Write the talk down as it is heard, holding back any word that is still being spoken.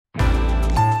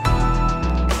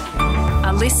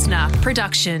listener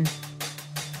production.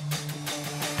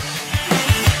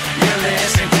 You're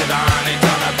listening to the Honey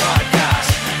Dollar Podcast,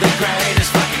 the greatest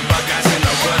fucking podcast in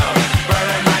the world.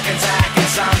 Brother Mike and Zach and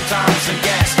sometimes some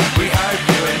guests. We hope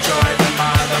you enjoy the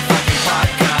motherfucking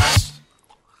podcast.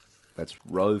 That's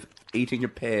ROVE eating a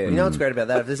pear. You know what's great about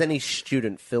that? If there's any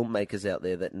student filmmakers out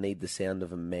there that need the sound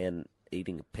of a man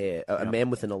eating a pear, a man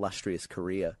with an illustrious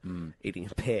career eating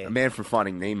a pear. A man from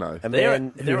Finding Nemo. A There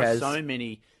man who are has... so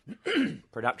many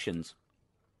productions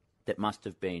that must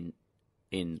have been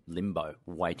in limbo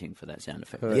waiting for that sound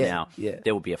effect. Yeah, Now, yeah.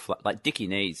 there will be a like Dickie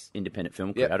Nee's independent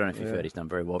film career. Yep. I don't know if you've heard, he's done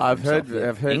very well for I've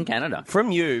himself. heard in Canada.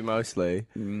 from you mostly.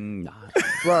 No.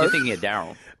 Bro. You're thinking of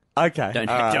Daryl. Okay,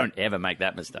 Don't ever make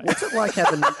that mistake. What's it like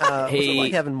having? What's it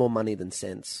like having more money than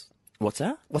sense? What's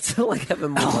that? What's it like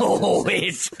having more money Oh, than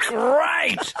sense? it's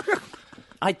great.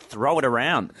 I'd throw it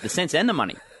around, the sense and the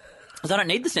money. Because I don't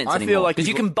need the sense I anymore. feel like because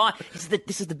you you've- can buy...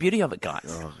 This is the beauty of it, guys.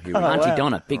 here we go. Auntie wow.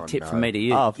 Donna, big tip from me to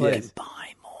you. Oh, You please. can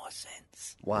buy more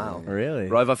sense. Wow. Really?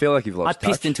 Rove, I feel like you've I lost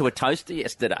pissed touch. into a toaster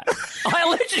yesterday. I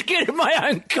electrocuted my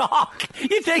own cock.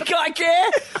 You think I care?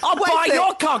 I'll buy there.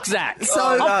 your cock, Zach. So-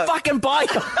 I'll fucking buy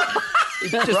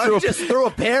Bro just threw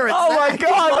a pear at Oh my Zach.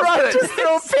 God! Right, just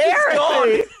threw a pear at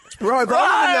me. Bro, bro,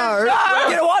 no.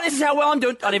 You know what? This is how well I'm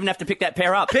doing. I don't even have to pick that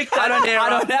pair up. I don't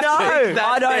have to. No.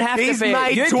 I don't have He's to pick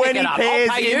made you pick 20 it up. pairs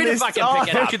I'll pay you in to this fucking time.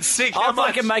 pick it up. Fucking sick. I'll How much?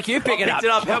 fucking make you pick it I up. picked it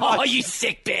up. How Oh, much? you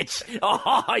sick bitch.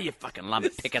 Oh, you fucking love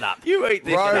it. Pick it up. You eat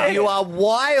this. Bro, shit. you are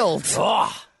wild.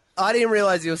 Oh, I didn't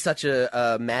realize you were such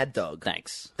a mad dog.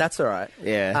 thanks. That's all right.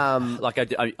 Yeah. Like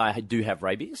I do have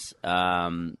rabies.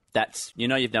 That's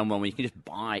you've done well when you can just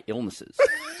buy illnesses.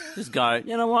 Just go.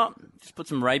 You know what? Just put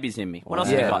some rabies in me. What else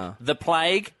have you Yeah. got? The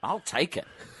plague. I'll take it.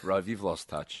 Rove, you've lost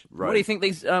touch. Rove. What do you think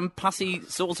these pussy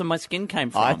sores on my skin came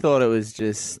from? I thought it was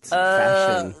just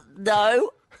fashion.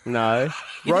 No. No.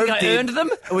 You Rove think I did- earned them?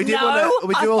 we did no, wanna-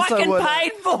 we do I also fucking wanna-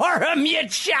 paid for them, you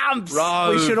chumps.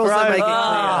 Rove. We should also make it clear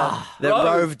Ah. that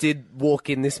Rove did walk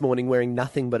in this morning wearing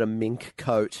nothing but a mink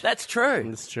coat. That's true.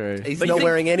 It's true. He's But not you think-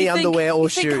 wearing any you think- underwear or you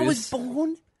think shoes. I was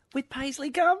born with paisley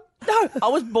gum? No, I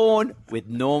was born with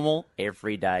normal,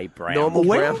 everyday brown. Normal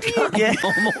brown did you get?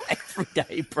 normal,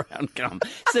 everyday brown gum.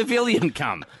 Civilian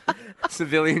gum.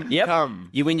 Civilian Yep. come.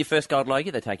 You win your first gold logie,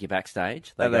 they take you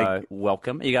backstage. They And they- go,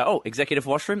 welcome. You go, oh, executive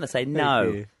washroom? They say, no,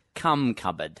 you. cum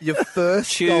cupboard. Your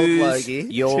first gold Choose logie.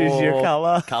 your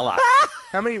colour. colour.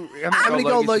 How many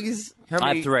gold logies? How I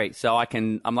many? have 3, so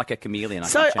I'm like a chameleon.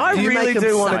 So can I change. Do you really make them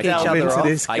do want suck to each delve other into off?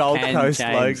 this I Gold can Coast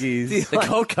change. Logies. The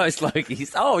Gold Coast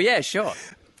Logies. Oh, yeah, sure.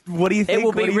 What do you think? It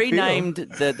will What be do you feel? renamed,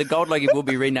 the Gold Logie will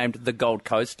be renamed the Gold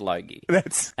Coast Logie.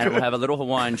 That's And it will have a little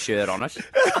Hawaiian shirt on it.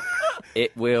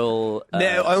 It will...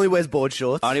 No, only wears board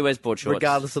shorts. only wears board shorts.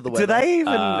 regardless of the weather.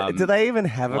 Do they even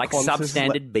have a Like Qantas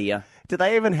substandard beer. Do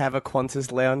they even have a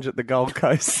Qantas lounge at the Gold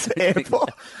Coast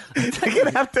airport? They're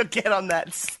gonna have to get on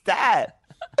that stat.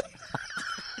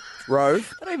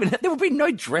 Rove, There will be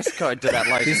no dress code to that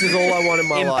logo. this is all I want in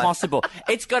my life. Impossible.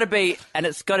 It's got to be, and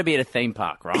it's got to be at a theme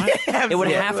park, right? It would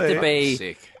have to absolutely. be,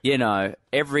 Sick.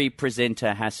 every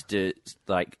presenter has to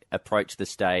approach the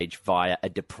stage via a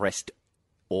depressed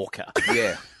orca.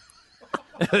 Yeah.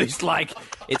 Who's like,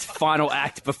 its final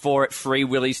act before it Free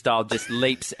Willy style just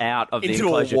leaps out of the Into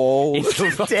a enclosure. wall of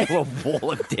into death. a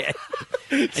wall of death.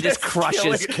 And just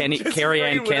crushes Carrie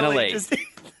Ann Kennelly.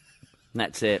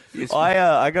 That's it.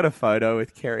 I got a photo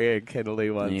with Kerry and Kennelly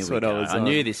Here once we when go. I was I on.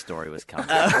 knew this story was coming.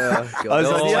 I was on the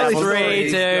Oh, only story 3,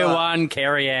 he's 2, got. 1,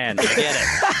 Carrie Ann. I get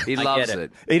it. He I loves get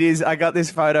it. It is. I got this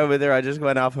photo with her. I just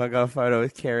went up and I got a photo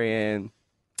with Kerry Ann.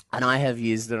 And I have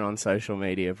used it on social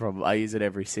media. Probably, I use it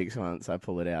every 6 months. I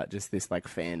pull it out. Just this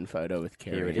fan photo with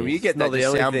Here Kerry. it Can is. you get Not that the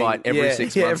only thing. soundbite every Yeah,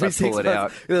 6 yeah, months? every I pull 6 it out.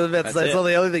 months. I was about to say, it's not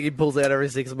the only thing he pulls out every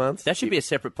 6 months. That should be a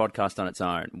separate podcast on its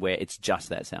own where it's just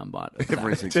that soundbite.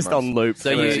 Every 6 Just months. on loop.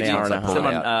 So for you, an hour and a half.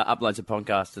 someone uploads a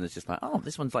podcast and it's just like, oh,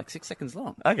 this one's like 6 seconds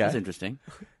long. Okay. That's interesting.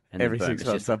 And Every then boom, 6 it's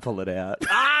months, just, I pull it out.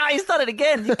 he's done it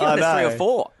again. You've given I us 3 or know.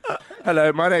 4.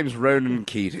 Hello, my name's Ronan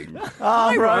Keating.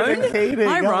 Hi, Ronan. Keating.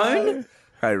 Hi, Hello. Ronan.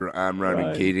 Hey, I'm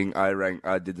Ronan Keating.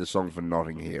 I did the song for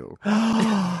Notting Hill.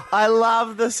 I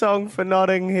love the song for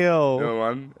Notting Hill. No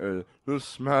one. The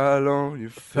smile on your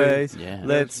face. Face Yeah.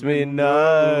 lets me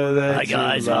know that Hi,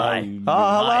 guys. you love Hi. me.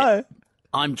 Oh, hello.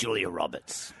 I'm Julia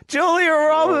Roberts. Julia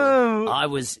Robin. I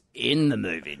was in the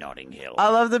movie Notting Hill. I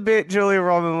love the bit, Julia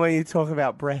Robin, when you talk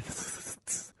about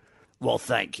breath. Well,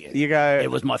 thank you. You go,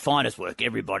 It was my finest work.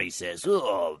 Everybody says,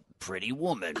 oh, Pretty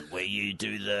Woman, where you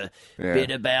do the Yeah. bit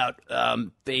about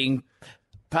being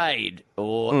paid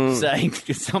or saying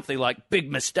something like,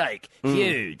 big mistake,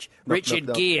 huge, Richard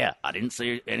knock. Gere. I didn't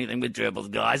see anything with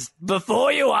gerbils, guys,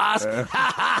 before you ask.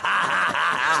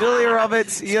 Julia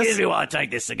Roberts, Excuse me while I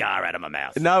take this cigar out of my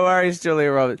mouth. no worries,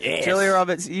 Julia Roberts. Yes. Julia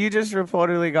Roberts, you just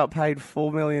reportedly got paid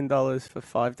 $4 million for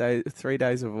 3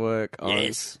 days of work on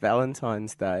Yes.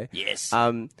 Valentine's Day. Yes.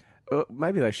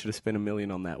 Maybe they should have spent $1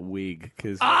 million on that wig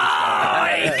because. Oh,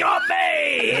 he got me!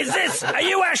 Is this? Are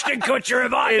you Ashton Kutcher?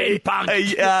 Have I been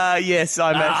punked? Yes,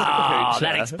 I'm Ashton Oh, Kutcher.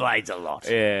 that explains a lot.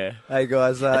 Yeah. Hey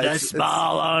guys, The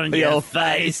smile on your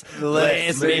face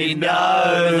lets me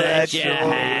know that you're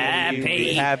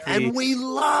happy. and we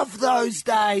love those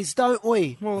days, don't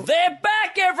we? They're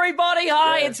back, everybody!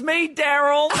 Hi, it's me,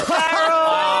 Daryl.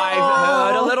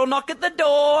 I've heard a little knock at the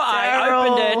door. I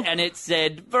Daryl. opened it, and it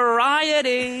said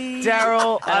Variety.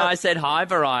 Daryl, And I said, hi,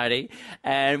 Variety.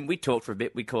 And we talked for a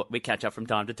bit. We catch up from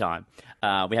time to time.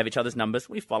 We have each other's numbers.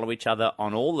 We follow each other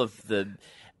on all of the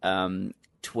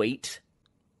tweet.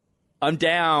 I'm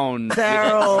down.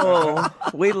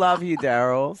 Daryl, we love you,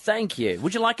 Daryl. Thank you.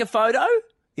 Would you like a photo?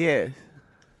 Yeah.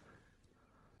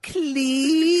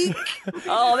 Click.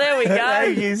 Oh, there we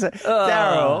Thank go. you,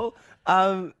 Daryl.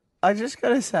 I just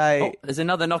gotta say, Oh, there's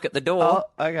another knock at the door.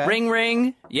 Oh, okay. Ring,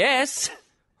 ring. Yes.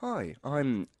 Hi,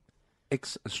 I'm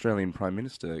ex-Australian Prime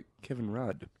Minister Kevin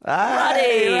Rudd.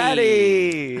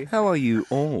 Ruddy. How are you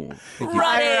all? Thank you.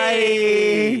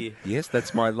 Ruddy. Yes,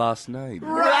 that's my last name.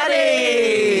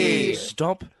 Ruddy.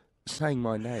 Stop saying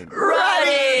my name.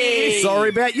 Ruddy. Sorry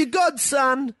about your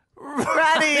godson.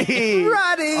 Ruddy.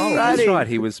 Ruddy. Oh, that's right.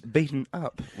 He was beaten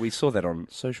up. We saw that on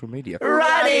social media.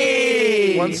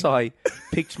 Ruddy. Once I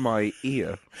picked my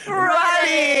ear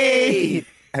Ruddy.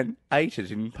 and ate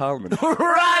it in Parliament.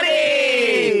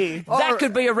 Ruddy. That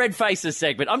could be a Red Faces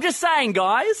segment. I'm just saying,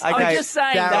 guys. I'm Okay, just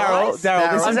saying, Daryl, guys.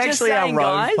 Daryl, this I'm is just actually our saying, ROVE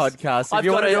guys. podcast. If I've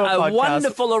you got wanna do a a podcast-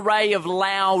 wonderful array of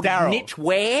loud Daryl.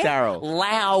 knitwear. Daryl.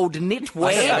 Loud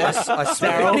knitwear. I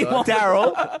swear to God.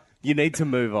 Daryl, you need to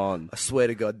move on. I swear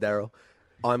to God, Daryl.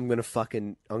 I'm gonna do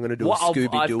Well, a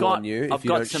Scooby Doo on you. I've if you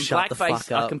got don't some shut the blackface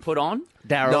fuck up. I can put on.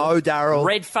 Daryl. No, Daryl.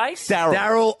 Red face.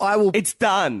 Daryl, I will. It's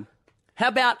done. How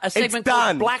about a segment done.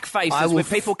 called Black I Faces will where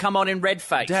people come on in red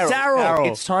face? Daryl.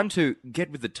 It's time to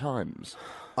get with the times.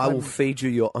 I will feed you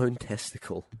your own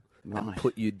testicle and Right.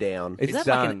 put you down. It's Is that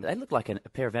like done. they look like a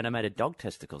pair of animated dog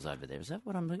testicles over there. Is that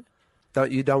what I'm...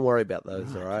 Don't worry about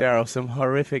those, all right? Daryl, some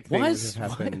horrific Why things is,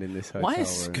 have happened in this hotel why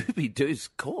is room. Scooby-Doo's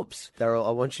corpse Daryl,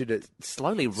 I want you to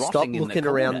slowly rotting stop in the looking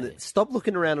corner? around. Stop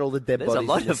looking around all the dead There's a bodies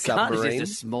lot in the of guns. Is submarine.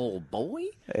 this a small boy?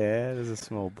 Yeah, there's a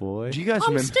small boy. Do you guys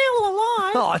I'm remember still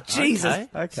alive. Oh, Jesus.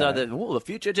 Okay. So the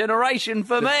future generation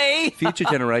for me. Future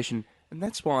Generation? And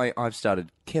that's why I've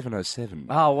started Kevin 07.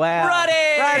 Oh, wow.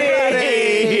 Ruddy!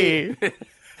 Ruddy!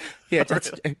 Yeah,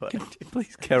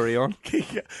 please carry on. Ruddy!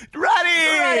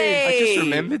 I just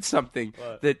remembered something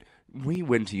that we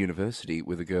went to university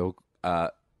with a girl.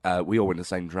 We all went to the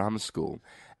same drama school,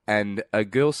 and a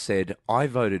girl said, "I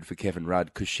voted for Kevin Rudd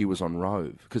because she was on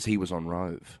ROVE, because he was on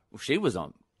ROVE." Well, she was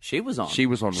on. She was on. She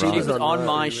was on She ROVE. was on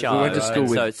my show. We went to school and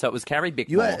with- so it was Carrie Bickmore.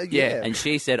 You had- yeah. And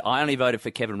she said, I only voted for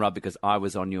Kevin Rudd because I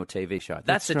was on your TV show.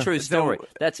 That's a true story.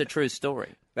 That's a true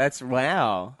story. That's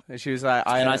wow. And she was like,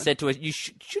 And I said to her,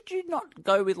 should you not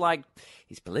go with like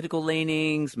his political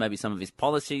leanings, maybe some of his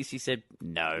policies? She said,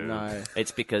 no.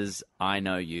 It's because I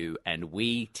know you and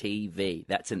We TV.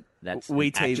 That's We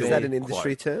an TV. actual Is that an quote.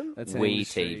 industry term? That's an We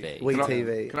industry. TV. We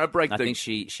TV. Can I break I the? think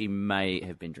she may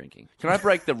have been drinking. Can I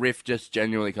break the riff just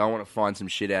genuinely? 'Cause I want to find some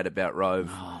shit out about ROVE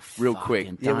real quick.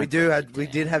 Fucking Yeah, don't we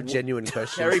did have genuine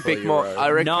questions. Carrie for you, Bickmore, Ro. I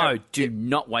reckon. No, do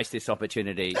not waste this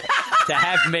opportunity to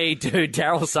have me do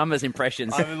Daryl Summers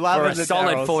impressions I'm for loving a the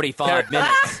solid Daryls. 45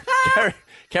 minutes.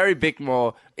 Carrie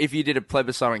Bickmore, if you did a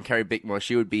plebiscite on Carrie Bickmore,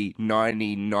 she would be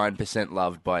 99%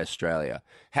 loved by Australia.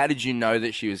 How did you know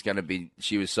that she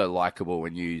was so likable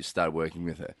when you started working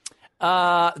with her?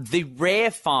 The rare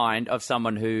find of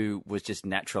someone who was just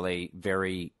naturally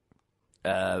very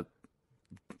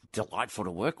delightful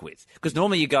to work with. Because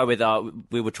normally you go with,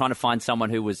 we were trying to find someone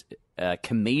who was a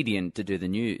comedian to do the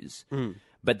news.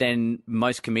 But then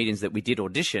most comedians that we did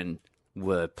audition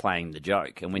were playing the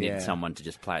joke, and we needed someone to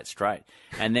just play it straight.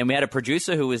 And then we had a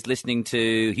producer who was listening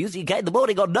to Husey K in the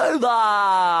morning on Nova.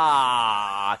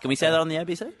 Can we say that on the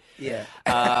ABC? Yeah.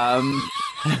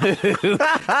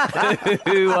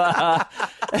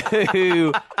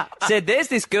 Who said, there's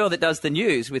this girl that does the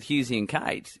news with Husey and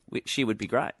Kate. She would be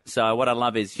great. So what I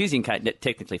love is Husey and Kate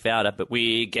technically found her, but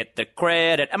we get the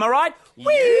credit. Am I right?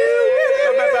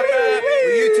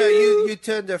 You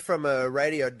turned her from a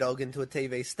radio dog into a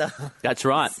TV star. That's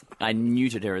right. I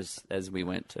neutered her as we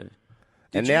went to.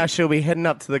 And now she'll be heading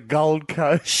up to the Gold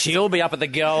Coast. She'll be up at the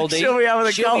Goldie. She'll be up at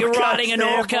the She'll Gold be Coast riding an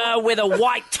now. orca with a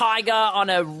white tiger on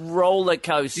a roller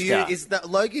coaster. Is that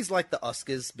Logie's like the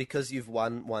Oscars because you've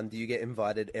won one? Do you get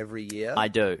invited every year? I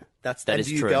do. That is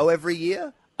do you true. go every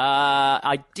year?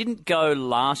 I didn't go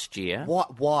last year.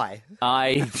 What? Why?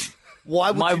 My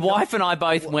Why? Would wife and I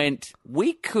both went,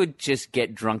 we could just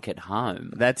get drunk at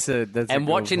home. That's a And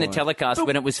watching the point. telecast,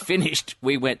 when it was finished,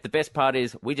 we went, the best part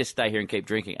is we just stay here and keep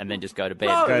drinking and then just go to bed.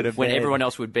 Go to when bed. everyone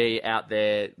else would be out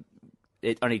there,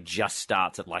 it only just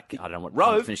starts at like, I don't know what,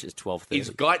 Rove, it finishes at 12:30.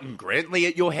 Is Guyton Grantley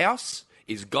at your house?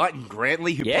 Is Guyton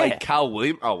Grantley, who Yeah. played Carl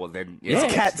Williams? Oh, well then. Yeah.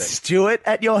 Yes, Cat then. Stewart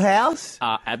at your house?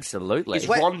 Absolutely. Is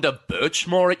Rhonda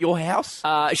Birchmore at your house?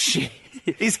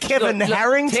 Is Kevin Look,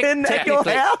 Harrington at your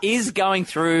technically, house? is going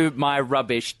through my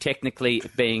rubbish technically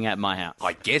being at my house?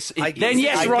 I guess. Then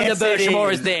yes, I Rhonda guess it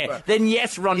Birchmore is. is there. Then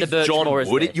yes, Rhonda Is John Birchmore is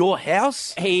Wood there. at your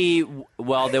house?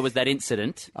 Well, there was that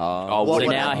incident. Oh, So what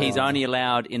now happened? he's only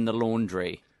allowed in the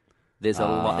laundry. There's a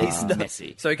lot. It's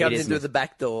messy. So he comes It is in through messy. the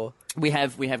back door, We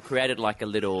have created like a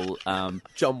little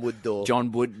John Wood door.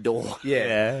 John Wood door.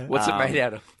 Yeah. What's it made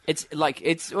out of? It's like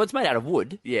it's made out of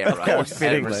wood. Yeah, right. Out of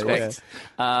Fittingly, respect.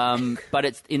 But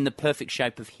it's in the perfect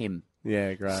shape of him.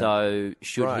 Yeah, great. So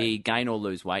should Right. he gain or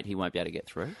lose weight, he won't be able to get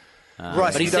through. Right,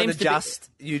 but so he you don't seems to be- adjust.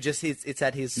 You just it's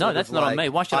at his. No, sort that's of not on like me.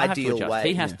 Why should I have to ideal adjust? weight.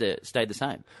 He has to stay the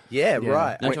same. Yeah,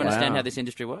 right. Don't you understand Wow. how this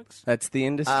industry works? That's the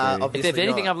industry. If Obviously there's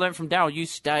anything not. I've learned from Daryl, you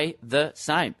stay the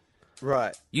same.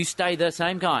 Right. You stay the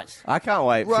same, guys. I can't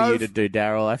wait for you Rove- to do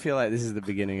Daryl. I feel like this is the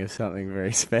beginning of something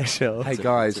very special. Hey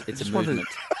guys, It's a just wanted- movement.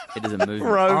 It is a movement.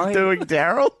 Rove doing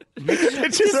Daryl?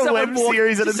 It's just a Someone web walk-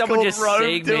 series and it's someone called just Rove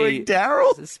seeing doing me-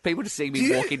 Daryl? It's people just seeing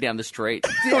me walking down the street.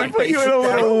 We put you in a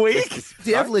little week. Do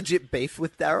you have legit beef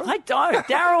with Daryl? I don't.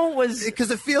 Daryl was.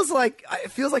 Because it feels like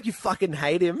you fucking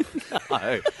hate him.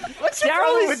 No. What's your Daryl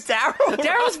problem is- with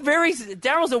Daryl?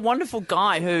 Daryl's a wonderful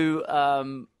guy who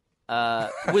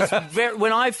was very.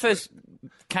 When I first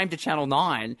came to Channel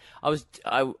 9,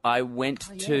 I went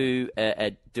to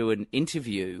do an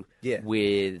interview Yeah.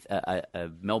 with a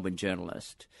Melbourne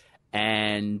journalist,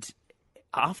 and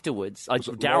afterwards,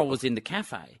 Daryl was in the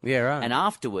cafe. Yeah, right. And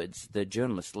afterwards, the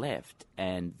journalist left,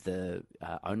 and the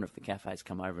owner of the cafe's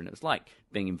come over, and it was like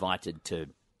being invited to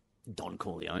Don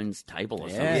Corleone's table or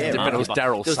something. Yeah, but it was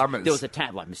Daryl Summers. There was a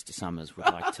tab like, Mr. Summers would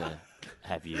like to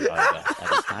have you over at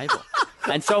his table.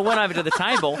 And so I went over to the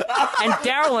table, and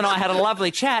Daryl and I had a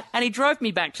lovely chat, and he drove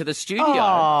me back to the studio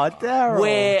Oh, Daryl.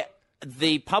 where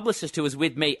the publicist who was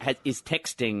with me is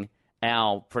texting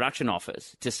our production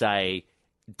office to say,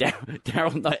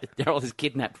 Daryl has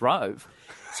kidnapped Rove.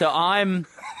 So I'm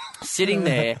sitting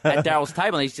there at Daryl's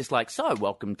table, and he's just like, "So,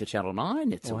 welcome to Channel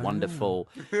 9. It's a wonderful,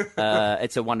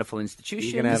 institution."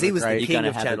 You're gonna have Because he a was the great- king You're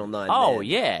of gonna have Channel 9. Oh then.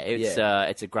 yeah,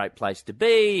 it's a great place to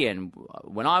be. And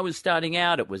when I was starting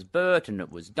out, it was Bert, and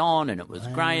it was Don, and it was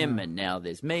Graham, and now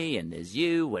there's me, and there's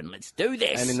you, and let's do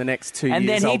this. And in the next 2 and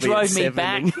years, then he I'll be at drove me 7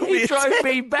 back. and you'll He be at drove 10.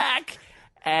 me back,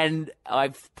 and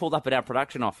I've pulled up at our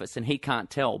production office, and he can't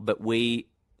tell, but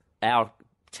our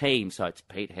team, so it's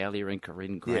Pete Hellyer and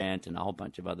Corinne Grant and a whole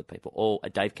bunch of other people, all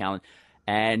Dave Callan,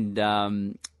 and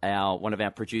one of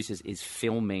our producers is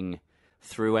filming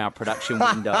through our production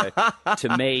window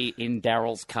to me in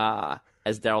Daryl's car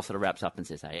as Daryl sort of wraps up and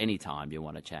says, "Hey, anytime you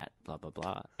want to chat, blah blah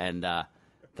blah," and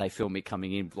they film me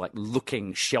coming in like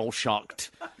looking shell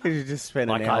shocked, You just spent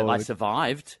like an hour I with-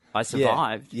 survived,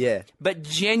 Yeah. but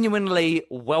genuinely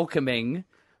welcoming.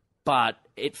 But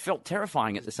it felt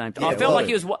terrifying at the same time. Yeah, I felt it like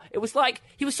it was like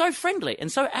he was so friendly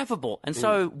and so affable and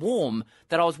so warm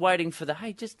that I was waiting for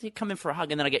hey, just come in for a hug,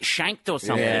 and then I get shanked or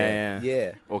something.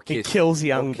 Yeah. Or He kiss. kills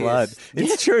young kiss. blood.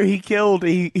 It's true. He killed.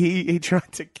 He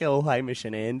tried to kill Hamish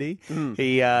and Andy.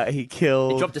 He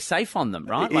killed. He dropped a safe on them,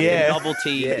 right? Like Yeah. a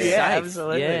novelty Yeah. safe. Yeah,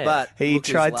 absolutely. Yeah. But he look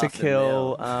who's tried to laughing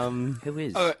kill. now. Who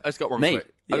is? I just got one. Me.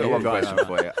 I got Yeah, one right, question right.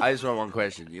 for you. I just want one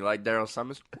question. You like Daryl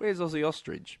Summers? Where's Ozzy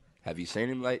Ostrich? Have you seen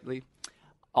him lately?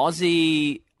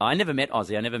 Ozzy. I never met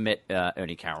Ozzy. I never met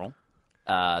Ernie Carroll,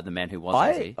 the man who was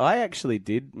Ozzy. I actually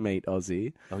did meet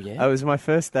Ozzy. Oh, yeah? It was my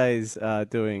first days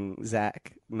doing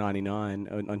Zach 99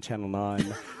 on Channel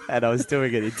 9, and I was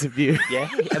doing an interview. Yeah?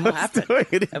 And what I was happened? doing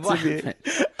an And what interview.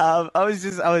 happened? I was,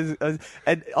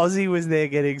 and Ozzy was there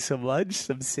getting some lunch,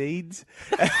 some seeds.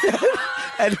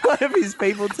 And one of his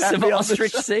people tapped Some me on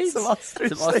ostrich the seeds? Some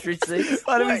ostrich Some ostrich seeds?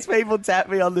 One of his people tapped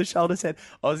me on the shoulder, said,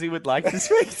 "Ozzy would like to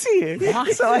speak to you."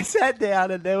 Right. So I sat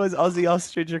down, and there was Ozzy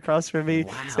Ostrich across from me.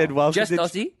 Wow. Said, "Welcome." Just to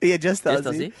Ozzy? Yeah, just Just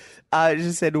Ozzy. Ozzy?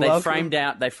 Just said, They "Welcome."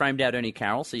 framed out Ernie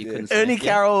Carroll, so you couldn't. Ernie see.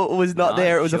 Carroll was not No,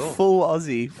 there. It was sure. a full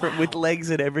Aussie with legs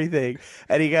and everything.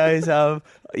 And he goes,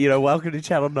 "Welcome to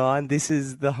Channel 9. This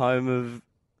is the home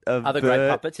of Other great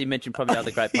Bert." puppets. He mentioned probably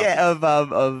other great puppets. Yeah,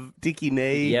 of Dickie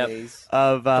Knee. Yep.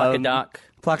 Of Pluck a duck.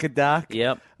 Pluck a Duck.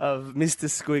 Yep. Of Mr.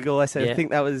 Squiggle. I said, Yeah. I think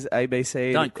that was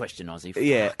ABC. Don't question Ozzy.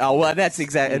 Yeah. Fuck. Oh, well, that's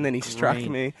exactly. And then he struck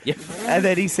Green. me. Yep. And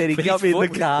then he said he With got his me in the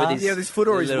foot, car. with his- Yeah, with his foot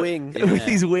or his little- wing. Yeah. With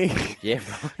his wing. Yeah,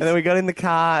 right. And then we got in the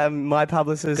car, and my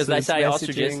publicist Because they was say messaging.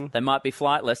 ostriches, they might be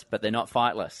flightless, but they're not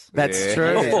fightless. That's Yeah.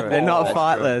 true. Oh, They're not that's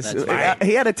fightless. true. That's right.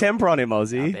 He had a temper on him, I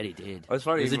Ozzy. bet he did. It's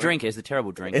funny, He's a drinker. He's a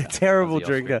terrible drinker. A terrible Ozzy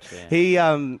drinker. Ostrich,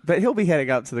 yeah. He, but he'll be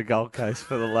heading up to the Gold Coast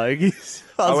for the Logies.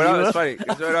 Oh, Ozzy it's will. funny.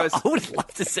 'Cause when I was, I would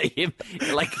love to see him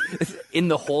like in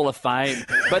the Hall of Fame,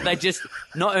 but they just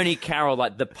not Ernie Carroll,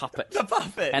 like the puppet,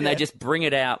 and they just bring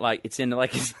it out like it's in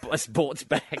like a sports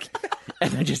bag,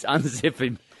 and they just unzip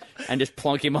him and just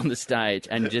plonk him on the stage,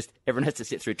 and just everyone has to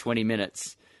sit through 20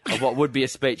 minutes of what would be a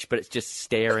speech, but it's just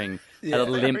staring at a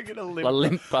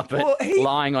limp puppet Well,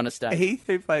 lying on a stage. Heath,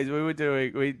 who plays,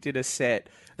 we did a set.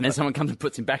 And then someone comes and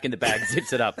puts him back in the bag,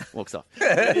 zips it up, walks off. We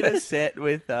did a set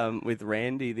with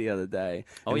Randy the other day.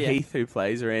 Oh, and yeah. Heath, who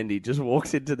plays Randy, just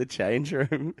walks into the change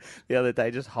room the other day,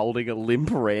 just holding a limp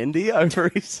Randy over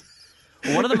his.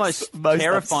 One of the most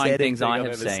terrifying upsetting things thing I I've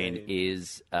have ever seen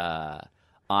is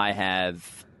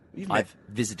I've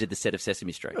visited the set of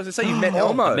Sesame Street. I was going to say, you met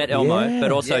Elmo. Met Elmo, Yeah.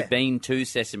 but also Yeah. been to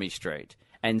Sesame Street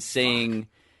and seeing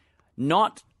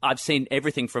I've seen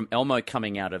everything from Elmo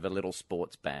coming out of a little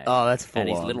sports bag. Oh, that's full And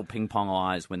his on. little ping pong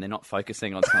eyes when they're not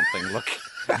focusing on something. Look,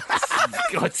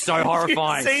 God, it's so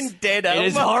horrifying. You've seen dead It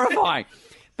is Elmo. horrifying.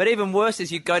 But even worse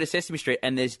is you go to Sesame Street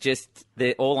and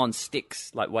they're all on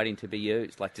sticks, like waiting to be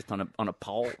used, like just on a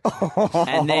pole.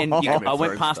 And then I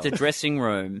went past a dressing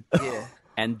room.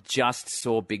 And just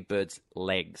saw Big Bird's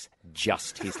legs,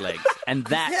 just his legs. And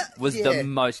that was the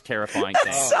most terrifying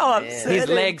thing. So upsetting. His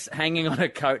legs hanging on a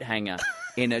coat hanger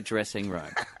in a dressing room.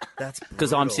 That's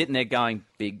Because I'm sitting there going,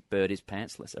 Big Bird is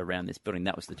pantsless around this building.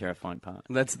 That was the terrifying part.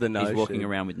 That's the notion. He's walking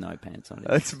around with no pants on.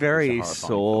 It's very It's a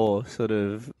horrifying Saw sort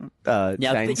of Yeah,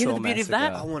 chainsaw but you know the beauty of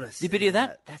that? massacre. I wanna The see beauty of that?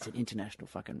 that. That's an international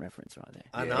fucking reference right there.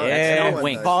 I know. Yeah, It's not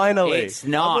wink. finally. It's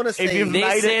not. wanna see- If you've This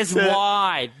made it is to-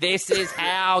 why. This is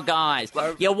how, guys.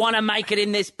 You want to make it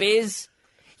in this biz?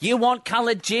 You want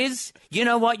coloured jizz? You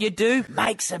know what you do?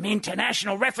 Make some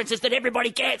international references that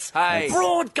everybody gets. Hey.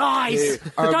 Broad, guys.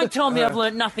 Don't tell me I've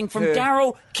learnt nothing from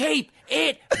Daryl. Keep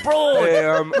it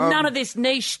broad. None of this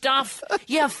niche stuff.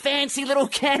 You fancy little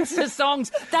cancer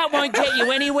songs. That won't get you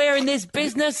anywhere in this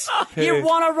business. You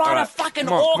want to run a fucking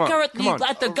Come on, orca come on.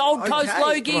 at the Gold Coast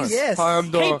Logies? Yes. Hi, I'm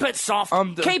Don. Keep it soft.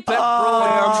 I'm the- Keep it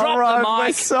broad. Drop Rome, the we're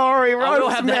mic. sorry, I will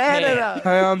Rome's have that mad at hair. us.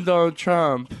 Hey, I'm Donald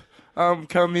Trump.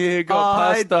 Come here, got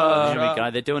Hi, There pasta. we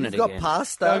go. They're doing You've it got again.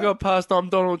 pasta. I got pasta. I'm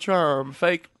Donald Trump.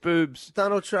 Fake boobs.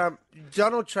 Donald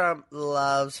Trump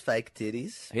loves fake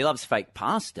titties. He loves fake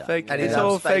pasta. Fake. And he It's loves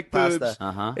all fake fake boobs. pasta.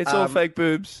 Uh-huh. It's all fake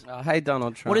boobs. Hey,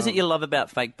 Donald Trump. What is it you love about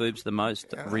fake boobs the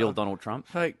most? Real Donald Trump?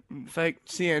 Fake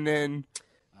CNN.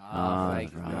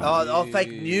 Oh,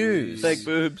 fake news. Fake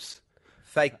boobs.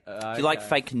 Fake. Do you like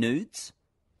fake nudes?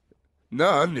 No,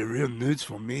 I'm the real nudes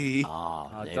for me. Oh,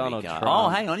 there Donald we go. Trump. Oh,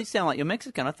 hang on. You sound like you're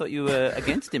Mexican. I thought you were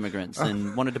against immigrants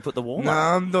and wanted to put the wall No, up.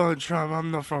 I'm Donald Trump. I'm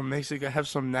not from Mexico. Have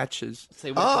some nachos.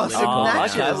 Oh, some Oh, nachos.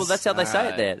 okay. Well, that's how they say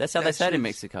it there. That's how they say it in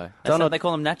Mexico. That's how Donald- they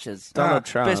call them nachos. Donald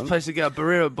Trump. Best place to get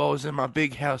burrito bowls in my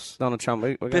big house. Donald Trump,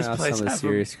 we're going Best to ask place some of the ever.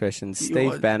 serious questions. You Steve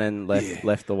want- Bannon Yeah.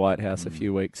 left the White House a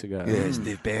few weeks ago. Yes,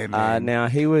 the Batman. Now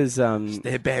he was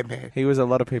the Batman. he was a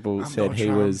lot of people I'm said Donald he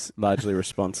Trump. was largely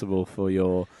responsible for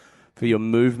your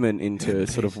movement into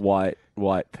sort of white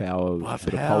power White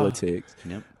sort power. of politics.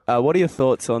 Yep. What are your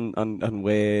thoughts on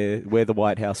where the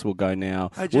White House will go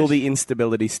now? I Will just- the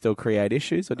instability still create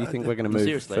issues, or do you think we're going to move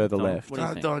seriously, further Donald, left? what do you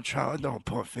think? Donald Trump, I don't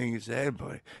point fingers at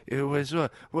anybody. It was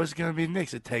what's going to be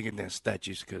next? They're taking down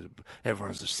statues because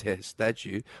everyone's a sad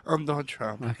statue. I'm Donald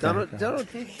Trump. Donald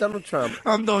Trump.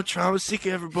 I'm Donald Trump. I'm sick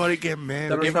of everybody getting mad.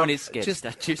 Donald Everyone Trump, is scared. just-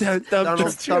 Statues.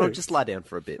 Donald, just lie down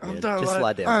for a bit, I'm man. Donald- Just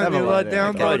lie down. I'm Have a gonna lie lie down. down.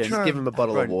 Okay. Donald Just Trump. give him a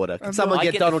bottle of water. Can I'm someone I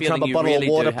get get Donald the Trump a feeling you bottle really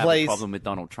of water, do have please? a problem with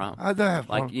Donald Trump. I don't have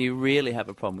Like, one. you really have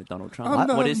a problem with Donald Trump. I'm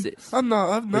not- What is this? I'm not.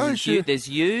 I've no There's you. shit. There's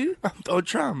you. I'm Donald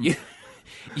Trump. You-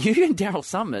 You and Daryl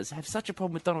Summers have such a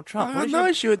problem with Donald Trump. I have no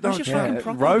issue with Donald What's your Trump.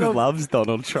 fucking problem? Rove loves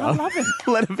Donald Trump. I love him.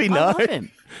 Let it be I known. love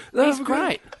him. He's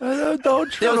great. Donald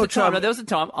There was a Trump. time. There was a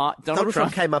time. Donald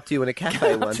Trump came up to you in a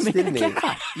cafe once, to me in a didn't he?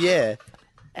 cafe. Yeah.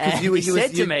 And you- he he was-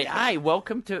 said to you- me, "Hey,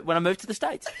 welcome to." When I moved to the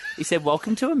States, he said,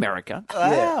 "Welcome to America."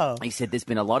 Wow. He said, "There's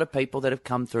been a lot of people that have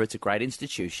come through. It's a great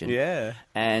institution." Yeah.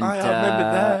 And I remember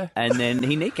that. And then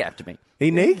he kneecapped me.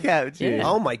 He kneecapped you. Yeah.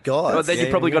 Oh my God. Well, then you Yeah,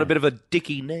 probably yeah. got a bit of a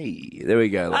dicky knee. There we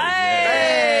go. ladies.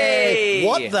 Hey!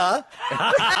 What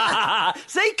the?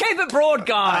 See, keep it broad,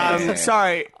 guys.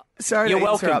 Sorry You're to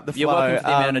welcome. interrupt the flow. You're welcome for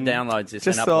the amount of downloads this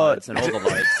and just thought- uploads and all the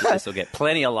loads. This will get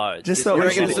plenty of loads. Just This thought will we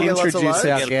reckon should this will get lots of introduce loads?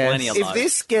 our Get plenty guest. of If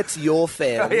this gets your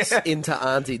fans into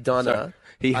Auntie Donna,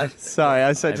 Sorry,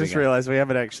 I just we go. realised we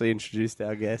haven't actually introduced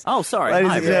our guest. Oh, sorry. Ladies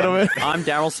Hi, and everyone. gentlemen. I'm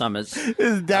Daryl Summers. This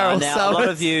is Daryl now, Summers. a lot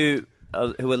of you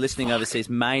who are listening overseas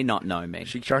may not know me.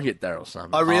 She try and get Daryl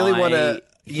Summers. I really want to.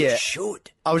 You Yeah,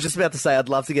 should. I was just about to say I'd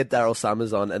love to get Daryl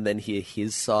Summers on and then hear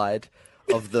his side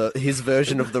of his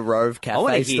version of the Rove wanna Cafe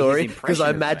hear his story impression I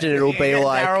of imagine that. it'll be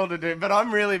like. Daryl to do, but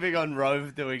I'm really big on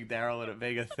Rove doing Daryl and it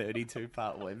being a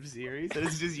 32-part web series. And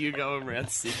it's just you going around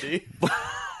Sydney.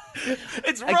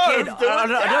 It's Rove Again, doing I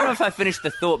don't know if I finished the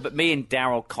thought, but me and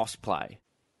Daryl cosplay.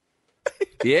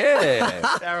 Yeah.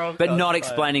 Daryl But not cosplay.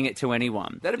 explaining it to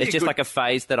anyone. That'd be It's a just good- like a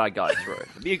phase that I go through.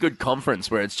 It'd be a good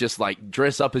conference where it's just like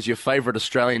dress up as your favourite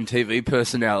Australian TV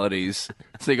personalities.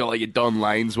 So you got like your Don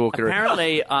Lanes walking around.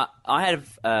 Apparently, I had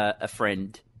a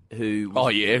friend who... Oh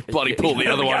yeah, bloody pull the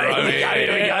other one over.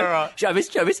 Here we go.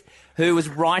 Showbiz, who was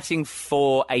writing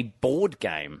for a board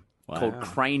game called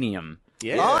Cranium.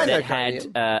 Yeah. Oh, I know That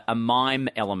Cranium. had a mime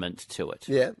element to it.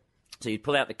 Yeah. So you'd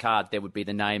pull out the card, there would be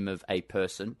the name of a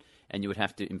person, and you would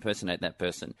have to impersonate that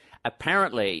person.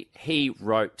 Apparently, he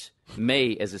wrote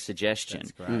me as a suggestion.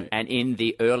 That's great. And in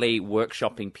the early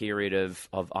workshopping period of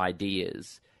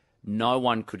ideas, no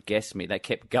one could guess me. They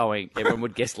kept going. Everyone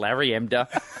would guess Larry Emder.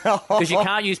 Because you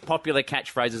can't use popular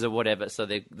catchphrases or whatever, so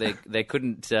they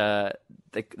couldn't...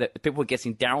 people were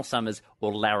guessing Daryl Summers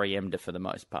or Larry Emder for the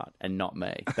most part, and not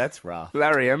me. That's rough.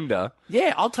 Larry Emder.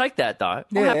 Yeah, I'll take that, though.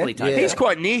 I'll happily take He's that.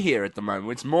 quite near here at the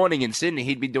moment. It's morning in Sydney.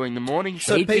 He'd be doing the morning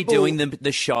show. So He'd be people- doing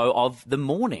the show of the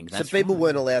morning. So That's people right.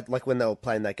 weren't allowed, like when they were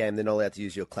playing that game, they're not allowed to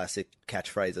use your classic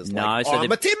catchphrases. No, like, so I'm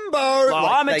the- a Timbo. Well,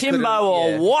 Like, I'm a they couldn't- Timbo, or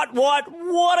yeah. what?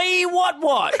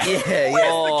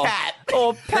 Yeah. Or,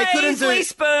 or They couldn't do- Paisley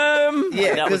sperm.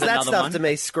 Yeah, that was because that another stuff one. to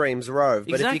me screams Rove.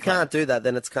 But if Exactly. you can't do that,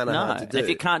 then it's kind of No, hard to do. if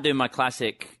you can't do my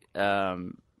classic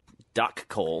duck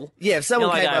call. Yeah, if someone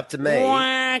you know, I came go, up to me-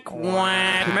 whack,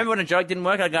 whack. Remember when a joke didn't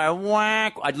work? I'd go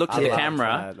whack. I'd look to the loved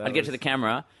camera. that. That I'd get to was- the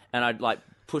camera, and I'd like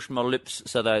push my lips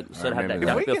so they sort of have that remember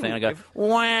duck that. bill If we thing. can- I go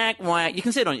whack, whack. You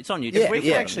can see it on. It's on YouTube. Yeah, We can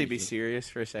yeah. actually be serious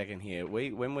for a second here.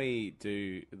 When we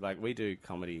do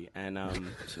comedy and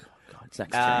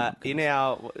Zach's in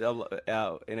our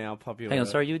popular Hang on,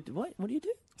 sorry. What do you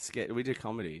do? we do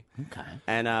comedy Okay.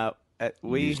 and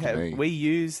we Used to be. we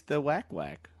use the whack.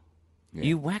 Yeah.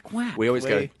 You whack. We always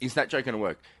go, We- is that joke going to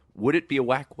work? Would it be a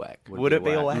whack? Would it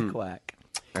be a whack?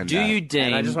 And, Do you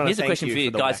deem? I just wanna Here's a thank question you for you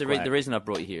for the guys. whack-whack. The reason I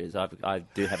brought you here is I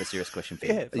do have a serious question for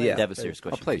you. Yeah, please. Yeah. I have a serious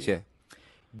question. Oh, please, for you. yeah.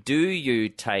 Do you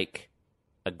take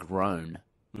a groan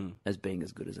as being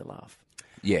as good as a laugh?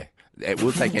 Yeah.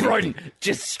 We'll take anything.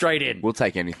 Just straight in. We'll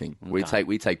take anything. We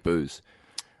take booze.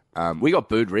 We got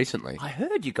booed recently. I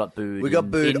heard you got booed. We got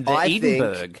booed. in the I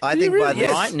Edinburgh. think. I think by this.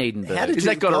 Right in Edinburgh. How did Is you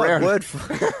that got God, around?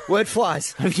 Word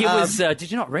flies. It was.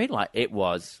 Did you not read? Like it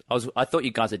was. I thought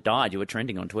you guys had died. You were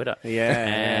trending on Twitter. Yeah.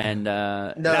 And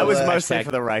No, That was mostly hashtag-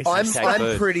 for the race. I'm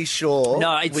booed. pretty sure.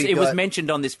 no, we it was got-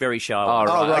 mentioned on this very show. Oh,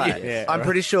 Oh, right. right. Okay. Yeah, I'm right.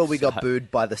 pretty sure we got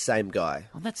booed by the same guy.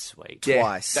 Oh, that's sweet. Yeah,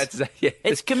 Twice. That's yeah.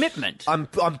 It's commitment. I'm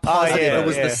positive yeah, it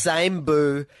was yeah. the same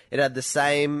boo. It had the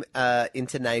same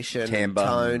intonation, and Timbre.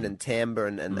 tone, and timbre,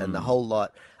 and the whole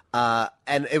lot.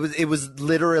 And it was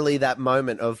literally that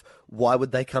moment of why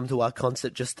would they come to our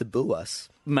concert just to boo us?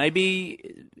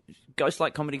 Maybe ghost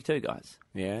like comedy too, guys.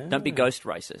 Yeah. Don't be ghost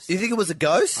racist. You think it was a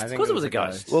ghost? I think Of course it was a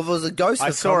ghost. Well, if it was a ghost I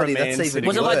of saw a comedy, man that's even sitting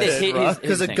Was it like worse. this? Here's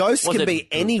Because the a thing. ghost Was can it- be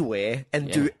anywhere and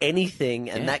Yeah. do anything,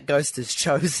 and Yeah. that ghost is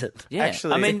chosen. Yeah,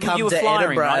 Actually, I mean, to come you were to flying,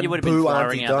 Edinburgh right? and You would have been boo flying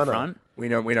Auntie out the Donna. front. We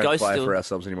don't Ghosts fly still- for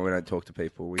ourselves anymore. We don't talk to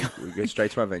people. We go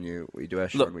straight to our venue. We do our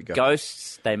show and we Look, go.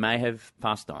 ghosts, they may have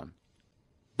passed on,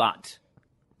 but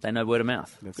they know word of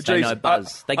mouth. They Jeez, know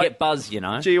buzz. They get buzz, you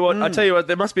know. Gee, what? I tell you what,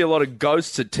 there must be a lot of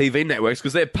ghosts at TV networks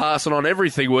because they're passing on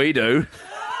everything we do.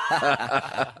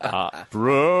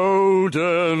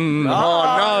 Broden.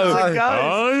 Oh, no. It's a ghost.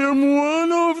 I am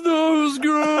one of those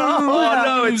girls. Oh,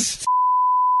 no, it's...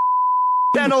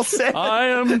 Channel 7. I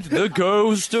am the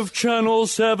ghost of Channel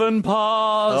 7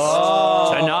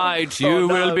 past. Tonight you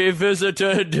will be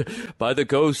visited by the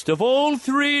ghost of all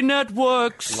 3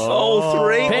 networks. All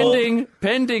 3?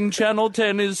 Pending Channel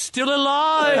 10 is still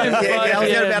alive. Yeah, I was by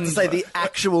about to then. say the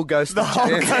actual ghost of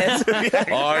Channel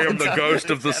 10. I am the ghost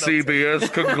of the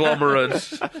CBS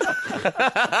conglomerate.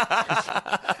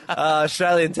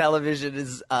 Australian television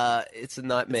is it's a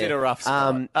nightmare. It's in a rough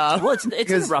spot. Well, it's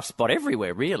in a rough spot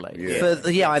everywhere, really.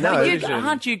 I know.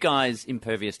 Aren't you guys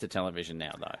impervious to television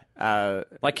now, though?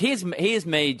 Like, here's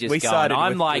me just We going. sided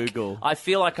I'm with like, Google. I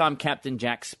feel like I'm Captain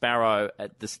Jack Sparrow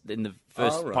in the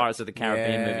first Pirates of the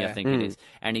Caribbean movie, I think it is,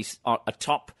 and he's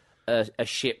atop a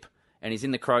ship, and he's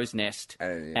in the crow's nest,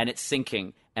 and it's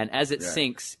sinking. And as it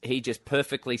sinks, he just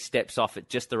perfectly steps off at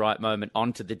just the right moment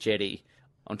onto the jetty.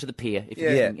 Onto the pier, if you're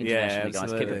thinking internationally,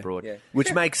 guys, keep it broad. Yeah.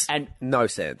 Which makes no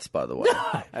sense, by the way.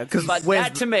 But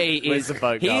that to me is the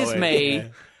boat here's going? me, Yeah.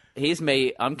 here's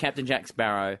me. I'm Captain Jack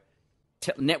Sparrow.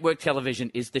 Network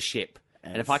television is the ship,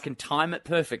 and if I can time it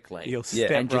perfectly, You'll step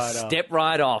and just right off. step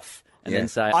right off, and then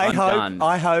say, I'm done.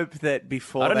 I hope that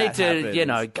before I don't that need to,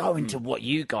 happens, go into what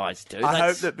you guys do. I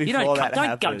hope that you don't, before that don't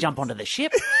go happens- jump onto the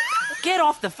ship. Get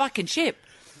off the fucking ship.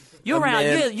 You're out.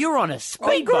 man. You're on a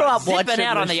speedboat, up zipping watching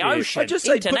out on the the ship. ocean, I just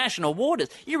say, international waters.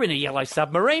 You're in a yellow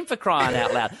submarine, for crying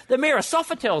out loud. The Mirror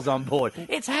Sofitel's on board.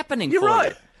 It's happening. You're for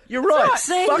right. You. You're right.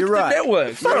 See? Fuck You're the right.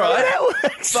 networks. Fuck the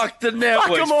networks. Fuck the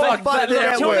networks. them all. Fuck the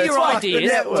networks. Tell me your Fuck the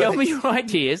ideas. networks. Tell me your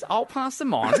ideas. I'll pass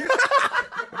them on,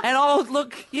 and I'll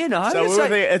look. So it's we were like-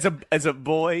 thinking, as a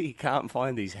boy, he can't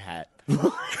find his hat.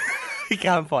 He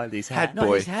can't find his hat. Not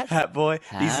his hat. Hat boy.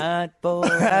 He's Hat boy.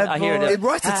 Hat I hear boy. it. It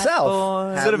writes Hat itself.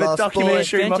 boy. Hat sort of a lost boy.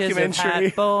 documentary, Adventures of mockumentary.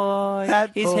 Hat boy.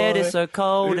 Hat His head boy. is so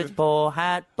cold, it's poor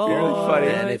Hat boy. really funny.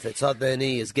 And if it's hot, then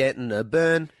he is getting a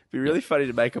burn. It'd be really funny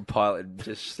to make a pilot and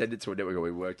just send it to a network. We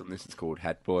worked on this. It's called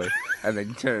Hat Boy, and then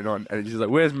you turn it on, and it's just like,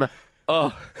 "Where's my?"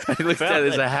 Oh, and he looks down.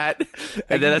 There's a hat,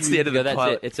 and then that's the end of the That's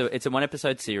pilot. it. It's a 1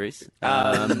 episode series.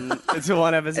 it's a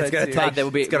one episode. It's gonna series. take- There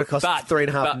will be, It's gonna cost but-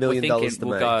 $3.5 but million we're thinking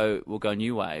to we'll go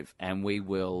New Wave, and we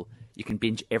will. You can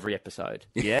binge every episode.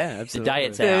 Yeah, The absolutely. day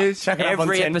it's Chuck it out. up on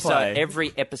 10 play.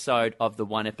 Every episode of the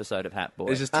 1 episode of Hat Boy.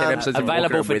 There's just 10 episodes of him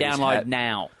available walking for around with his download hat.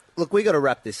 now. Look, we got to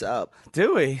wrap this up.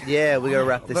 Do we? Yeah, we got to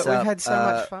wrap this But up. we've had so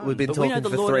much fun. We've been But we know talking the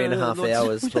for Lord 3.5 Lord-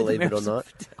 hours, we know the believe it or Mirrors not.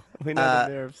 We know the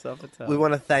Mayor of Sofitel. We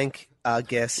want to thank our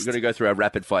guest. We're going to go through our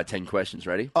rapid fire 10 questions.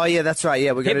 Ready? Oh yeah, that's right.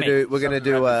 Yeah, we're Hit gonna me. do. We're gonna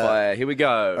do. Rapid fire. Here we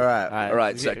go. all right. All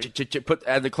right. So put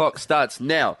and the clock starts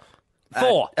now.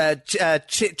 4.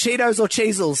 Cheetos or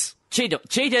Cheezels?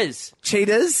 Cheetahs.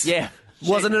 Cheetahs? Yeah.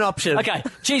 Wasn't an option. Okay.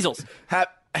 Cheezels.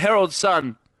 Harold's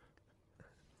son.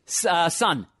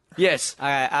 Son. Yes.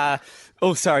 Okay,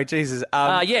 sorry, Jesus.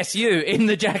 Yes, you in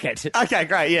the jacket. Okay,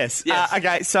 great, yes. Yes.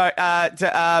 Okay, so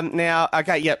now,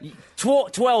 okay, yep.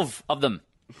 12 of them.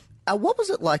 What was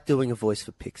it like doing a voice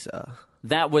for Pixar?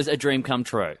 That was a dream come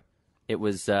true. It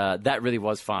was. That really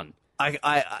was fun.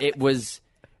 It was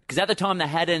because at the time they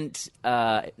hadn't.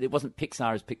 It wasn't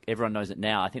Pixar as everyone knows it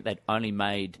now. I think they'd only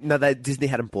made No, Disney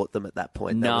hadn't bought them at that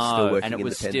point. They were still no, working and it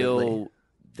was independently. still.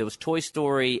 There was Toy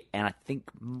Story and I think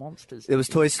Monsters. It was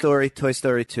Toy Story, Toy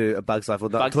Story 2, A Bug's Life. Well,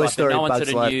 Bugs Toy Life, but Story, no one Bug's sort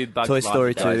of Life, knew Bugs Toy Life Story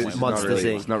at that 2, point. Monsters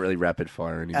It's Inc. not really rapid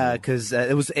fire anymore. Because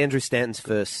it was Andrew Stanton's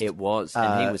first. It was,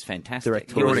 and he was fantastic.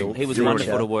 directorial He was feature.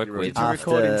 wonderful to work with. Did you After-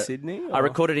 record in Sydney? I or-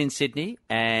 recorded in Sydney,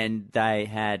 and they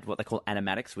had what they call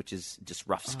animatics, which is just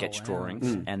rough sketch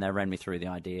drawings. And they ran me through the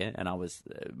idea, and I was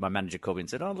my manager called me and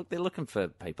said, "Oh, look, they're looking for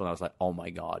people." And I was like, "Oh my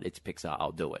god, it's Pixar!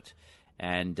 I'll do it."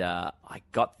 And I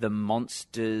got the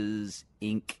Monsters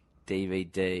Inc.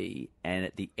 DVD, and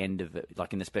at the end of it,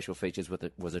 like in the special features,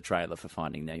 was a trailer for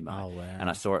Finding Nemo. Oh, wow.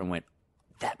 And I saw it and went,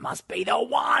 "That must be the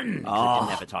one." 'Cause it didn't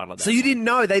have a title. At that So you point. didn't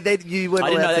know you weren't I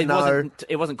didn't allowed know. to know.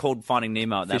 It wasn't called Finding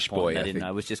Nemo at that Fish point. Boy, They I didn't think. know.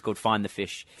 It was just called Find the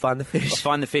Fish. Find the fish.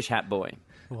 Find the Fish Hat Boy.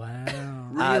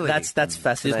 Wow. That's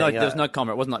fascinating. There was no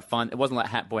comma. It wasn't like find. It wasn't like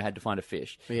Hat Boy had to find a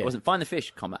fish. Yeah. It wasn't Find the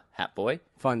Fish, comma Hat Boy.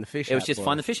 Find the fish It was hat just boy.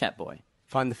 Find the Fish Hat Boy.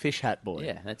 Find the fish hat boy.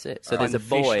 Yeah, that's it. So Find there's a the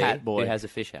fish boy, hat boy. who has a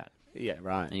fish hat, Yeah,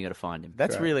 right. and you got to find him.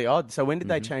 That's really odd. So when did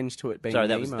they change to it being Sorry,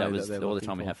 Nemo? that was they're all the looking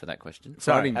time we for? have for that question.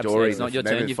 Finding absolutely. Dory. It's not your the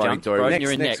name turn. of You've Finding jumped. Dory. Broden, Next-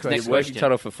 you're in next next. question. Next The working question.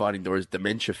 title for Finding Dory is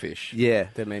Dementia Fish. Yeah,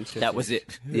 Dementia. That was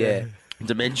it. yeah,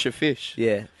 Dementia Fish.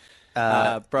 yeah.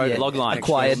 Bro, yeah. logline.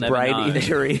 Acquired You'll never brain know.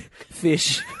 injury.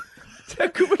 Fish. How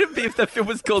good would it be if the film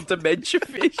was called Dementia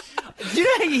Fish? Do you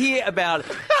know how you hear about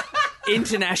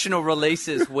international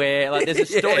releases where, like, there's a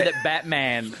story that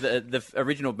Batman, the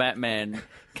original Batman,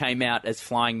 came out as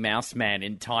Flying Mouse Man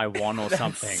in Taiwan or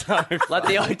something. Like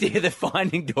the idea that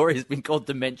Finding Dory has been called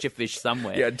Dementia Fish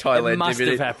somewhere. Yeah, Thailand. It must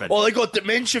have happened. Oh, they got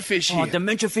dementia fish here. Oh,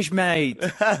 Dementia Fish mate.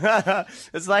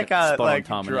 It's like Spot on like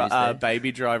time when he's there.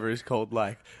 Baby Driver is called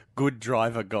like Good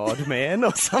Driver God Man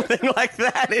or something like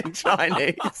that in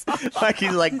Chinese. Like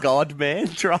he's like God Man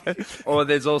driver. Or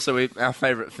there's also our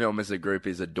favourite film as a group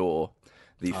is Adore,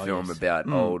 the film about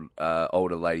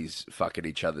older ladies fucking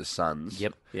each other's sons.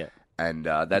 Yep. Yeah. And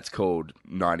that's called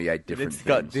 98 Different It's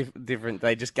got Things. different.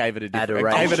 They just gave it a different.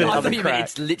 Adoration. Gave it I another thought you meant crack.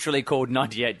 it's literally called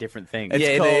 98 Different Things. It's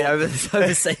yeah, called-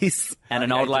 overseas. And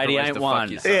an old lady different ways ain't to fuck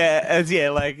one. yourself.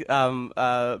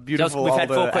 Yeah, beautiful. We've had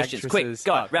 4 older questions. Quick, actresses.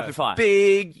 go, Oh, rapid fire.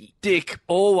 Big dick.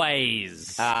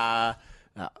 Always. Fanta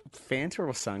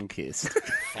or Sunkissed?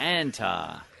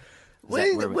 Fanta. When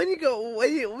you go,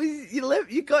 when you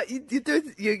left, you got, you do,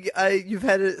 you've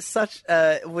had such,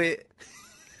 we.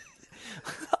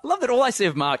 I love that all I see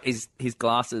of Mark is his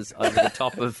glasses over the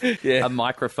top of a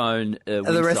microphone. And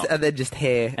the rest, and then just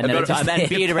hair, and then just hair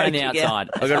beard around the poking out.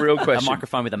 outside. I got a real A question.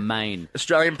 microphone with a mane.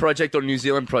 Australian project or New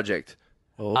Zealand project?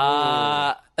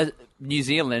 New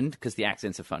Zealand, because the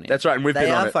accents are funny. That's right, and we've They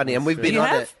been on are it. funny, and we've been you on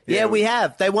have? it. Yeah, we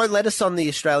have. They won't let us on the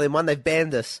Australian one. They've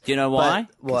banned us. Do you know why?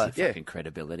 But, what? Your fucking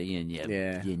credibility and your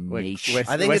We're- niche. we're-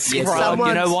 I think we're it's Yes, scrub- well, someone.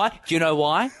 you know why? Do you know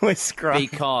why? We're scrub.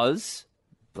 Because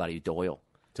bloody Doyle.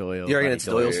 Doyle. You reckon it's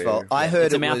Bloody Doyle's Doyle. fault? I heard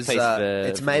It's a it was. mouthpiece for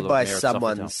It's the made by mayor of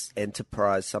someone's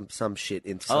enterprise, some shit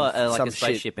into some, Like some a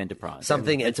spaceship enterprise.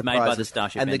 something It's enterprise. made by the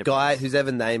Starship and the Enterprise. guy,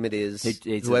 whoever name it is,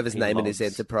 He's whoever's he name it is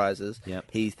logs. Enterprises, Yep.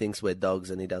 he thinks we're dogs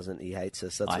and he doesn't. He hates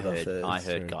us. That's I what I've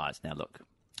heard. heard, guys. Now look,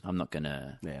 I'm not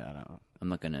gonna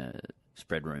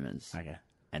spread rumors Okay.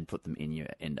 and put them in your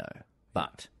endo,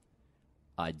 but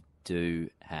I do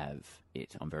have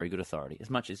it on very good authority. As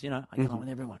much as I get on with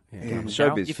everyone.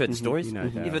 Showbiz. You've heard the stories. You know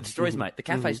Daryl. You've heard the stories, mate. The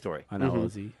cafe story, I know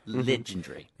Aussie.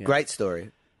 legendary. Great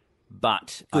story.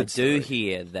 But Good I do story.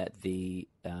 hear that the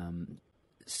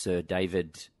Sir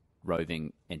David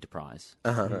Roving Enterprise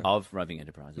of Roving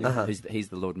Enterprises, he's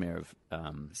the Lord Mayor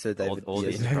of Sir David, all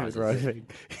the yes. enterprises. Roving.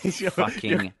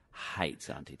 Fucking hates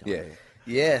Auntie Donna. Yeah.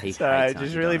 Yeah. He Sorry, hates just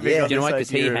Auntie really Donna. big Yeah. on Do you know this why?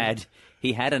 Because idea.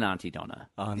 he had an Auntie Donna,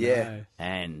 Oh, no. Yeah.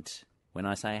 and when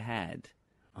I say had,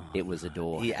 it was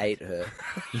Adore. He ate her.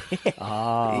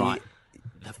 Right.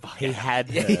 He had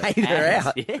her. He ate her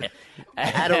out Yeah.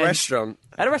 at a And- restaurant.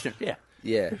 At a restaurant, yeah.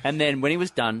 Yeah. And then when he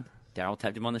was done, Daryl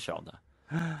tapped him on the shoulder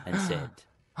and said,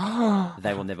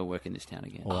 "They will never work in this town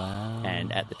again." Wow.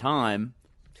 And at the time,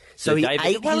 So he David,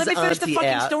 ate well, his let me finish the auntie fucking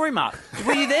out. story, Mark.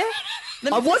 Were you there?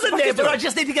 I wasn't there, but I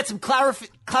just need to get some He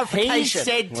clarification.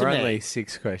 said to We're me, only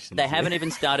 6 questions. they haven't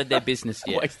even started their business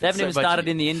yet. Wasted They haven't so even much started of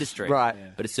it. in the industry. Right.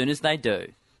 But as soon as they do,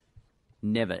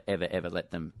 never, ever, ever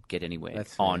let them get anywhere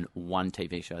That's fair. on one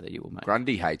TV show that you will make.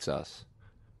 Grundy hates us.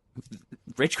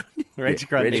 Reg Grundy? Reg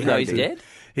Grundy. Even though he's dead?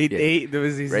 There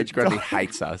was his Reg Grundy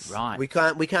hates us. Right. We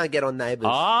can't get on Neighbours.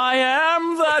 I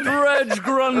am that Reg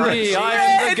Grundy. I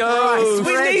am the ghost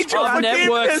We need your of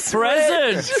Network's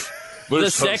forgiveness, present. The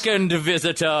second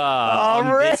visitor on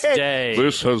Reg. this day.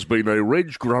 This has been a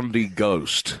Reg Grundy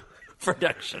ghost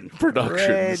Production.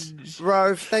 productions.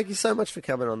 Rove, thank you so much for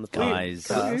coming on the Guys,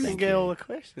 podcast. You can get all the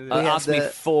questions. We had ask me the-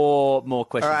 4 more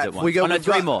questions All right, at once. we go. Oh, no, we've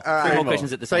 3 got- more. all right. 3 more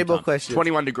questions at the Three same more time. questions.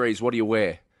 21 degrees, what do you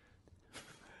wear?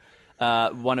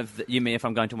 One of the, you mean if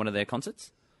I'm going to one of their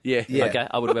concerts? Yeah. Yeah. Okay,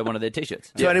 I would wear one of their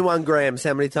t-shirts. 21 grams.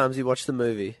 How many times you watched the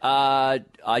movie? I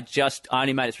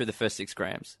only made it through the first 6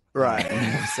 grams. Right.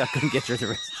 So I couldn't get through the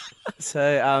rest.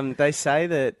 So they say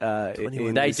that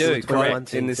in They this, do,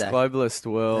 correct. in this Zach. globalist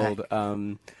world,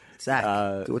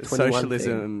 Zach, do a 21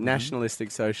 socialism, thing. nationalistic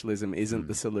socialism, isn't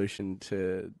the solution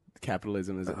to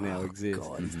capitalism as it now exists.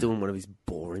 God, he's doing one of his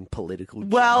boring political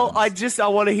Well, jobs. I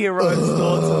want to hear Rove's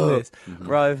thoughts on this.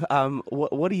 Rove,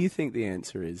 what do you think the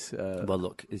answer is? Well,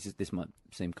 look, this might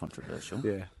seem controversial.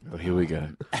 Yeah. Oh, here we go.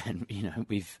 And,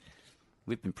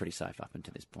 we've been pretty safe up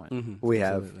until this point. we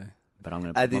have. But I'm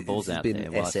going to put my This balls has out been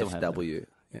there while I still have them. SFW.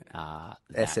 That.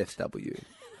 SFW.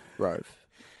 Rove.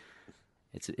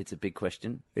 It's a big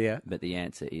question. Yeah. But the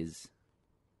answer is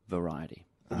variety.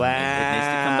 Wow. It needs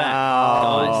to come back.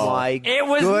 Guys, Oh my it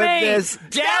was goodness. me,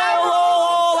 Daryl,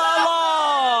 all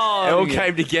along. It all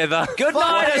came together. Good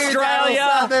night, Fuck you, Australia.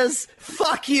 Daryl Summers.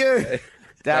 Fuck you.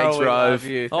 Daryl, we Rove. love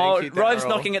you. Oh, Thank you, Rove's Daryl.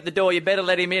 knocking at the door. You better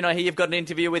let him in. I hear you've got an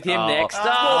interview with him next. Oh, Come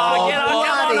on,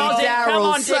 bloody Aussie. Come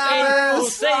on, Daryl Dickie. We'll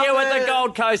Summers. see you at the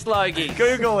Gold Coast, Logie.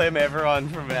 Google him, everyone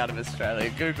from out of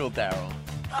Australia. Google Daryl.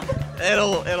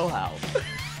 It'll help.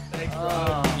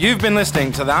 You've been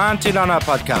listening to the Auntie Donna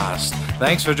podcast.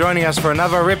 Thanks for joining us for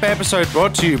another RIP episode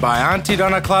brought to you by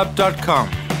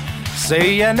AuntieDonnaClub.com.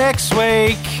 See you next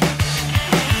week.